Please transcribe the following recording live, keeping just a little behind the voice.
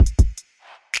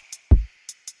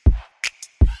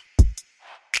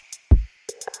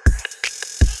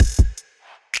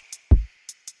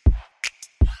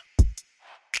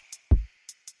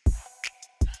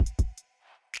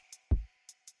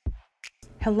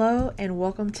Hello and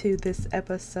welcome to this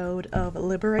episode of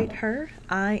Liberate Her.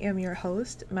 I am your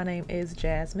host. My name is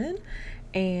Jasmine,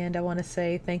 and I want to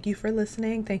say thank you for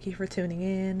listening. Thank you for tuning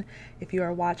in. If you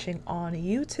are watching on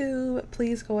YouTube,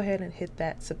 please go ahead and hit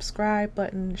that subscribe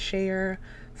button, share,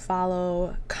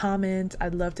 follow, comment.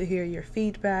 I'd love to hear your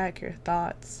feedback, your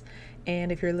thoughts.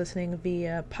 And if you're listening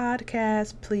via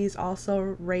podcast, please also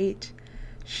rate,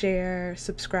 share,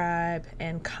 subscribe,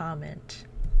 and comment.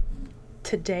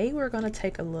 Today, we're going to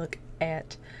take a look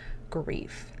at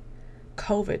grief,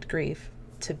 COVID grief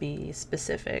to be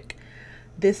specific.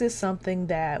 This is something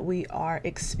that we are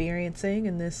experiencing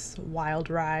in this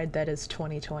wild ride that is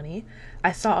 2020.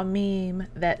 I saw a meme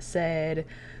that said,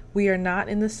 "We are not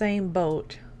in the same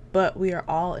boat, but we are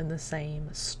all in the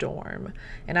same storm."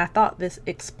 And I thought this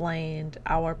explained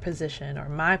our position, or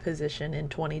my position in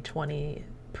 2020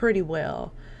 pretty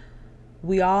well.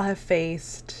 We all have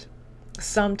faced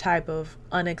some type of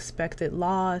unexpected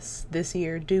loss this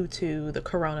year due to the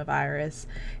coronavirus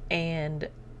and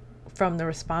from the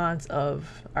response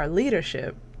of our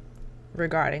leadership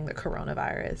regarding the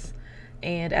coronavirus.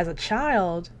 And as a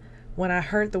child, when I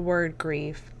heard the word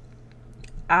grief,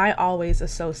 I always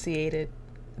associated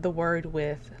the word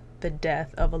with the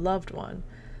death of a loved one.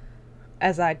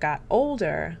 As I got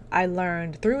older, I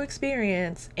learned through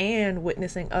experience and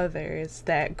witnessing others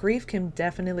that grief can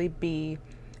definitely be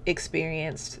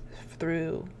experienced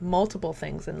through multiple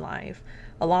things in life,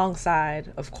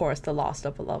 alongside, of course, the loss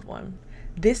of a loved one.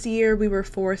 This year, we were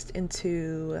forced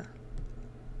into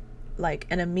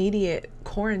an immediate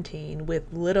quarantine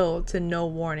with little to no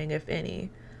warning, if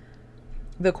any.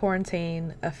 The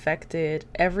quarantine affected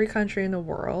every country in the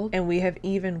world, and we have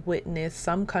even witnessed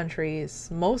some countries,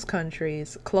 most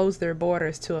countries, close their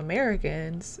borders to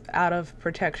Americans out of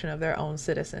protection of their own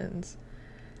citizens.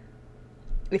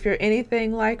 If you're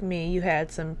anything like me, you had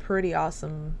some pretty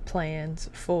awesome plans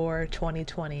for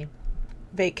 2020.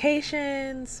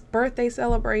 Vacations, birthday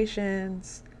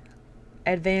celebrations,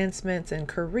 advancements in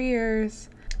careers,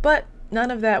 but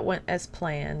none of that went as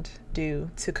planned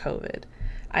due to COVID.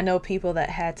 I know people that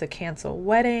had to cancel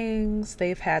weddings,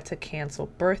 they've had to cancel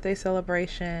birthday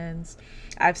celebrations.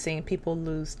 I've seen people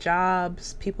lose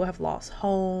jobs, people have lost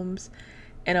homes,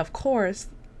 and of course,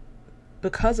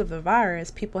 because of the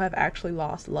virus, people have actually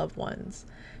lost loved ones.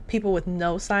 People with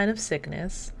no sign of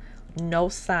sickness, no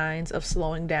signs of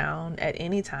slowing down at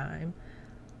any time,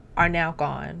 are now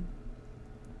gone.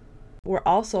 We're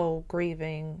also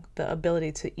grieving the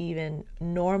ability to even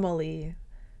normally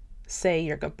say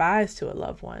your goodbyes to a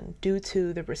loved one due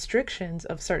to the restrictions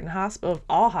of certain hospitals,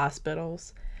 all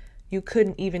hospitals. You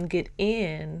couldn't even get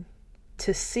in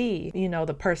to see,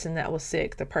 the person that was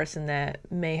sick, the person that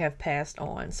may have passed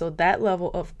on. So that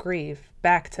level of grief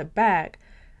back to back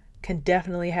can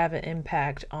definitely have an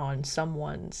impact on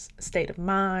someone's state of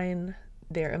mind,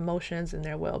 their emotions, and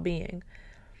their well-being.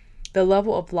 The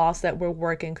level of loss that we're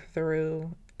working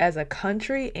through as a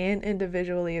country and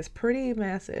individually is pretty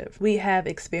massive. We have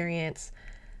experienced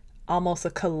almost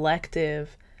a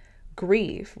collective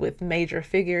grief with major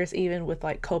figures, even with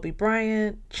Kobe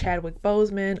Bryant, Chadwick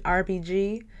Boseman,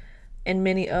 RBG, and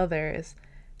many others.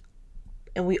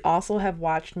 And we also have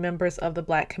watched members of the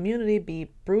Black community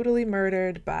be brutally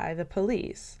murdered by the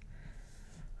police.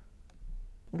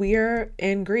 We are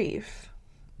in grief.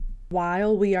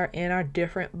 While we are in our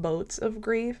different boats of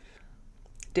grief,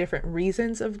 different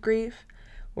reasons of grief,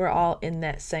 we're all in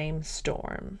that same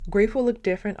storm. Grief will look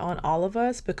different on all of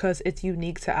us because it's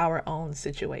unique to our own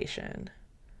situation.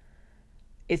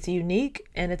 It's unique,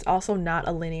 and it's also not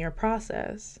a linear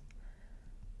process.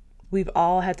 We've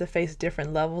all had to face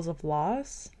different levels of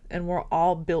loss, and we're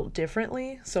all built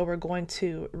differently, so we're going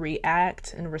to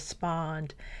react and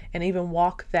respond and even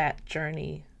walk that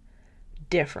journey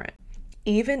different.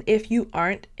 Even if you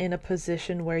aren't in a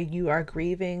position where you are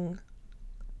grieving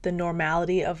the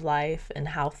normality of life and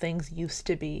how things used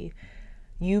to be,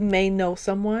 you may know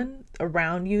someone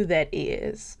around you that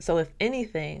is. So if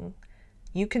anything,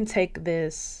 you can take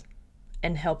this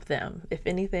and help them. If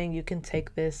anything, you can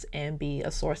take this and be a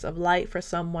source of light for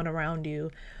someone around you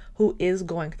who is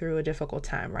going through a difficult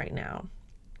time right now.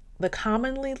 The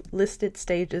commonly listed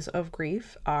stages of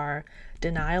grief are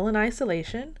denial and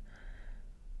isolation,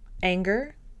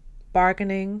 anger,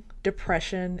 bargaining,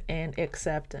 depression, and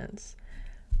acceptance.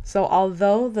 So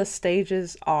although the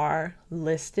stages are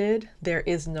listed, there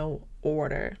is no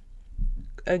order.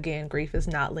 Again, grief is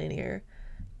not linear.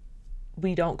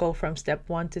 We don't go from step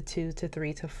 1 to 2 to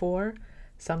 3 to 4.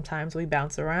 Sometimes we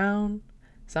bounce around.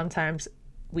 Sometimes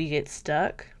we get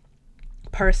stuck.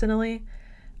 Personally,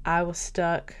 I was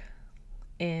stuck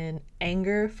in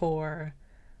anger for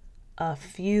a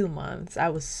few months. I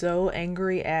was so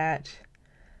angry at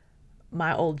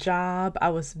my old job. I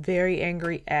was very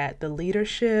angry at the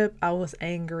leadership. I was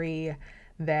angry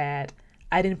that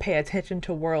I didn't pay attention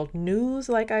to world news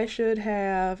like I should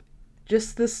have.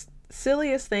 Just the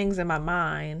silliest things in my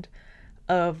mind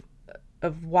of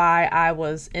why I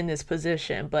was in this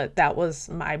position, but that was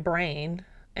my brain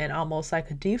and almost like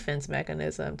a defense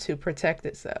mechanism to protect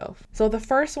itself. So the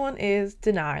first one is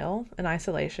denial and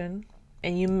isolation.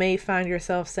 And you may find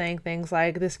yourself saying things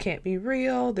like, this can't be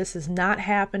real. This is not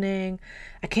happening.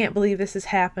 I can't believe this is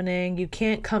happening. You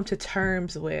can't come to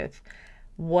terms with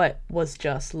what was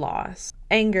just lost.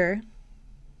 Anger.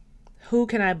 Who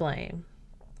can I blame?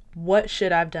 What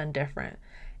should I've done different?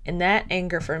 And that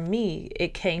anger for me,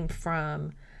 it came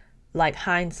from like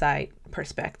hindsight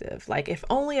perspective. Like if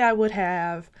only I would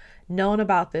have known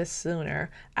about this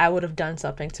sooner, I would have done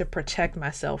something to protect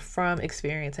myself from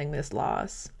experiencing this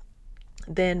loss.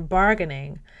 Then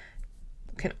bargaining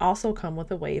can also come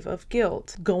with a wave of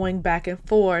guilt, going back and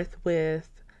forth with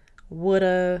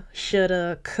woulda,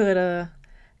 shoulda, coulda,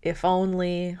 if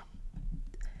only.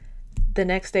 The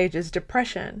next stage is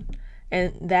depression.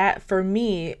 And that for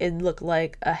me, it looked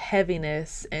like a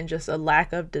heaviness and just a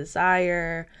lack of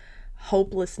desire,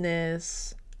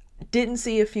 hopelessness, didn't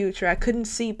see a future. I couldn't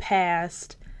see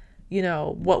past,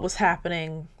 what was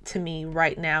happening to me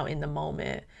right now in the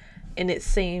moment. And it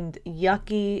seemed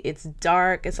yucky. It's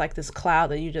dark. It's like this cloud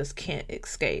that you just can't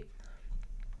escape.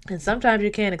 And sometimes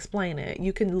you can't explain it.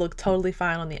 You can look totally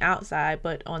fine on the outside,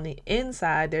 but on the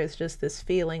inside, there's just this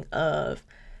feeling of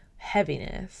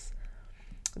heaviness.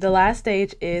 The last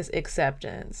stage is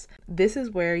acceptance. This is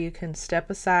where you can step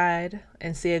aside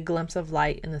and see a glimpse of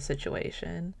light in the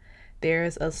situation.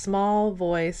 There's a small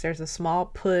voice, there's a small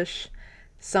push,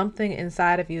 something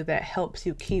inside of you that helps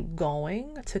you keep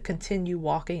going to continue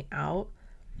walking out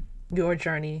your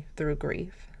journey through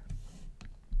grief.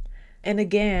 And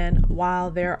again,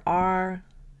 while there are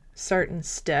certain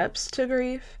steps to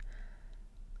grief,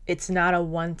 it's not a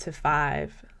 1 to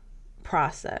 5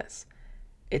 process.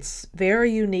 It's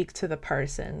very unique to the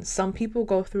person. Some people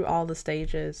go through all the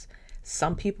stages.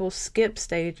 Some people skip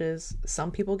stages. Some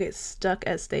people get stuck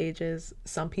at stages.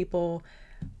 Some people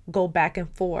go back and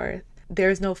forth.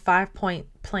 There's no 5-point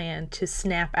plan to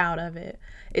snap out of it.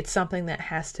 It's something that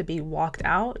has to be walked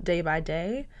out day by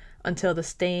day until the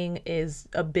sting is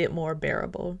a bit more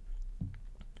bearable.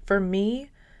 For me,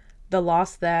 the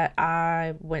loss that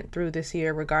I went through this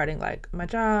year regarding like my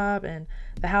job and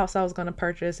the house I was going to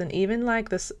purchase, and even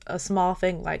like a small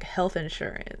thing like health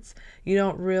insurance, you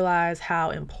don't realize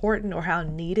how important or how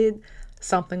needed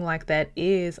something like that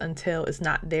is until it's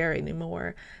not there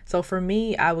anymore. So for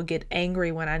me, I would get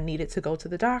angry when I needed to go to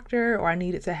the doctor or I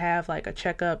needed to have like a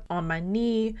checkup on my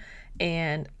knee,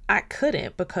 and I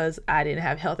couldn't because I didn't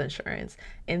have health insurance.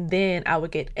 And then I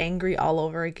would get angry all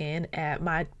over again at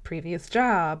my previous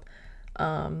job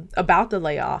about the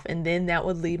layoff. And then that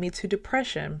would lead me to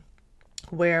depression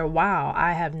where, wow,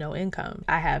 I have no income.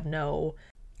 I have no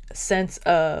sense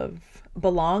of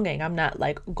belonging. I'm not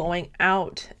like going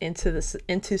out into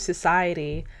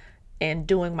society and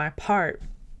doing my part.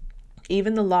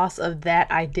 Even the loss of that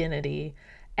identity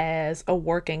as a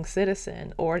working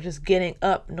citizen, or just getting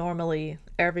up normally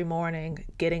every morning,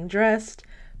 getting dressed,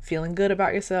 feeling good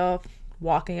about yourself,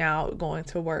 walking out, going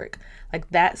to work. Like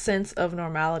that sense of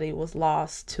normality was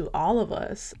lost to all of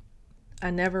us. I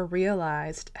never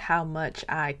realized how much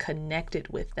I connected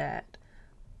with that,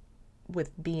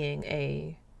 with being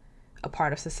a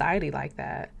part of society like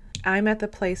that. I'm at the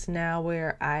place now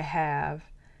where I have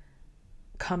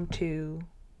come to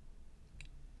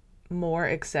more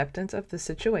acceptance of the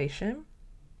situation.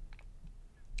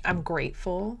 I'm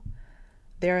grateful.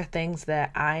 There are things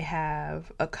that I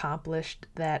have accomplished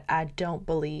that I don't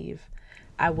believe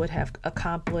I would have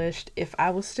accomplished if I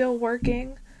was still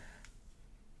working,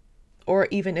 or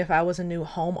even if I was a new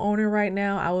homeowner right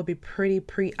now. I would be pretty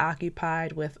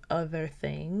preoccupied with other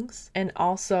things. And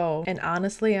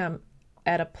honestly, I'm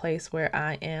at a place where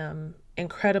I am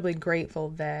incredibly grateful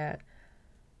that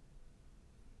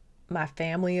my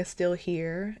family is still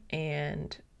here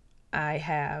and I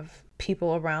have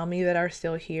people around me that are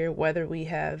still here, whether we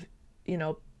have,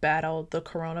 battled the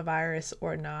coronavirus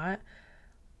or not.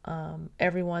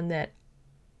 Everyone that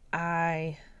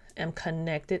I am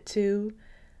connected to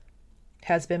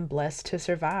has been blessed to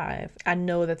survive. I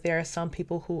know that there are some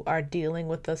people who are dealing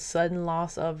with the sudden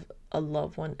loss of a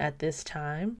loved one at this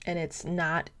time, and it's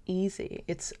not easy.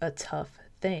 It's a tough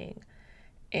thing.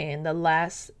 And the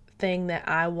last thing that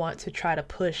I want to try to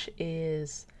push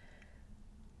is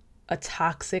a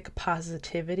toxic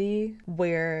positivity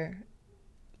where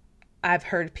I've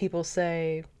heard people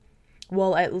say,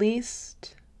 Well, at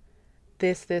least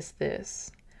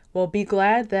this. Well, be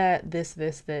glad that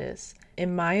this.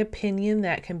 In my opinion,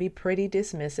 that can be pretty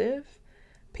dismissive.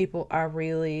 People are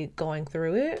really going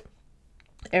through it.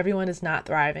 Everyone is not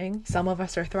thriving. Some of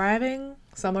us are thriving,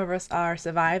 some of us are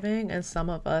surviving, and some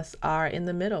of us are in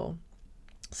the middle.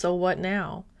 So what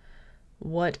now?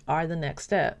 What are the next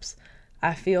steps?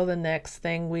 I feel the next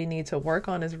thing we need to work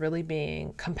on is really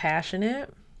being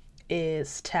compassionate,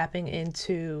 is tapping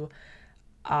into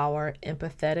our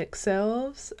empathetic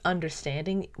selves,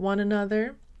 understanding one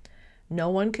another. No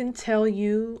one can tell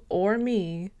you or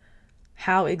me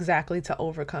how exactly to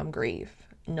overcome grief.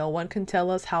 No one can tell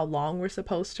us how long we're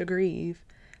supposed to grieve,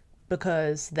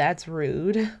 because that's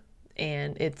rude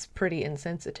and it's pretty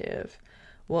insensitive.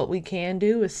 What we can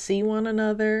do is see one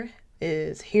another,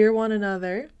 is hear one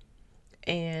another,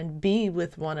 and be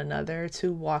with one another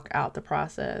to walk out the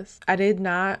process. I did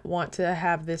not want to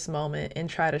have this moment and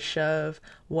try to shove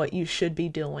what you should be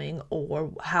doing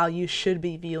or how you should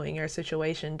be viewing your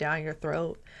situation down your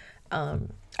throat.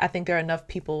 I think there are enough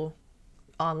people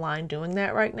online doing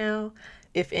that right now.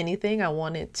 If anything, I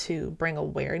wanted to bring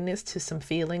awareness to some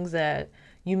feelings that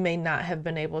you may not have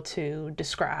been able to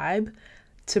describe,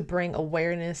 to bring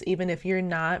awareness, even if you're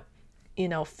not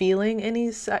feeling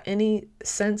any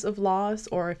sense of loss,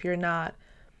 or if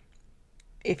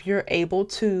you're able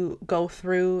to go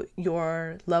through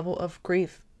your level of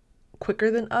grief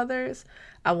quicker than others.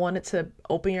 I wanted to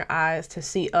open your eyes to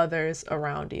see others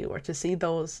around you, or to see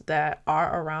those that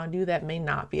are around you that may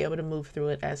not be able to move through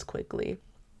it as quickly.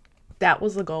 That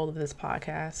was the goal of this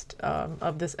podcast,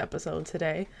 of this episode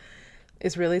today,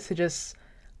 is really to just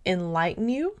enlighten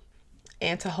you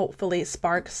and to hopefully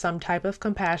spark some type of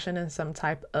compassion and some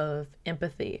type of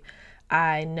empathy.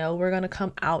 I know we're going to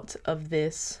come out of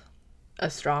this a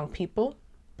strong people,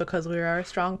 because we are a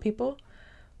strong people,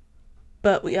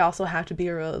 but we also have to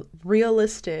be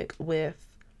realistic with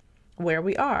where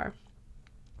we are.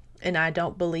 And I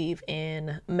don't believe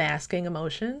in masking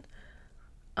emotion.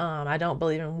 I don't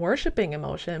believe in worshiping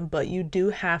emotion, but you do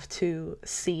have to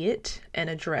see it and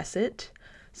address it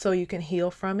so you can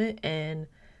heal from it and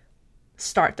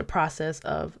start the process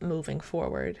of moving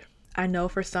forward. I know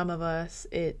for some of us,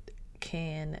 it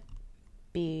can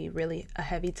be really a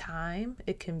heavy time.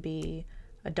 It can be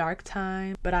a dark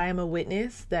time, but I am a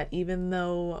witness that even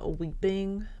though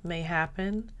weeping may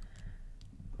happen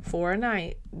for a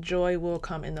night, joy will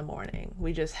come in the morning.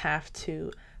 We just have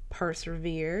to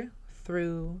persevere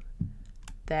through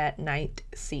that night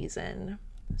season.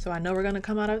 So I know we're going to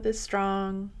come out of this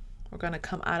strong. We're going to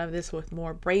come out of this with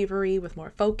more bravery, with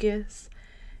more focus.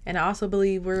 And I also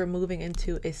believe we're moving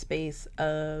into a space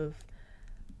of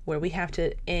where we have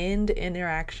to end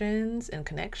interactions and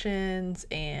connections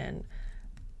and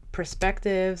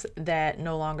perspectives that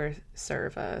no longer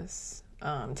serve us.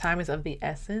 Time is of the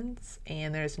essence,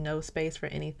 and there's no space for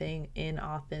anything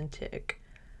inauthentic.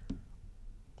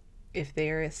 If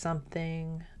there is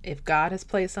something, if God has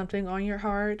placed something on your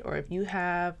heart, or if you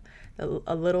have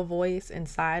a little voice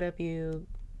inside of you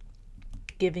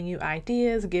giving you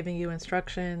ideas, giving you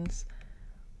instructions,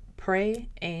 pray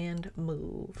and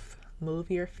move.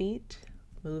 Move your feet.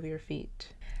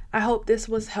 I hope this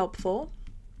was helpful.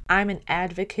 I'm an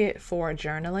advocate for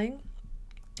journaling.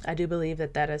 I do believe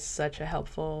that is such a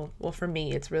helpful, well, for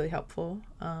me, it's really helpful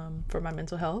for my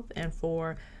mental health and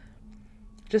for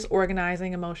just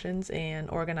organizing emotions and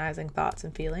organizing thoughts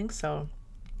and feelings. So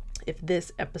if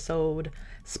this episode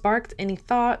sparked any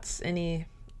thoughts, any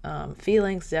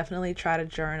feelings, definitely try to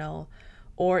journal,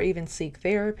 or even seek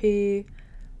therapy,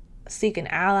 seek an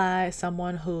ally,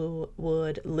 someone who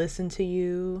would listen to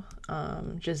you,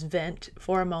 just vent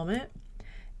for a moment.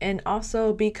 And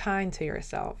also be kind to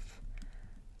yourself.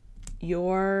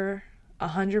 Your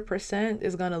 100%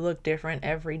 is going to look different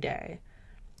every day.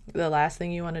 The last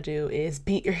thing you want to do is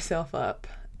beat yourself up.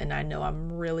 And I know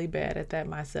I'm really bad at that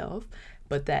myself,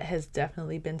 but that has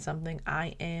definitely been something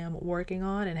I am working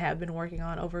on and have been working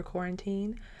on over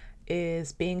quarantine,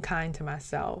 is being kind to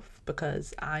myself,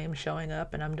 because I am showing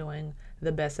up and I'm doing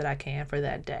the best that I can for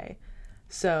that day.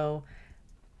 So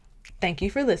thank you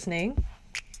for listening.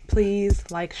 Please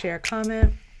like, share,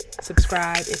 comment,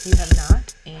 subscribe if you have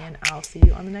not, and I'll see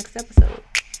you on the next episode.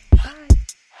 Bye.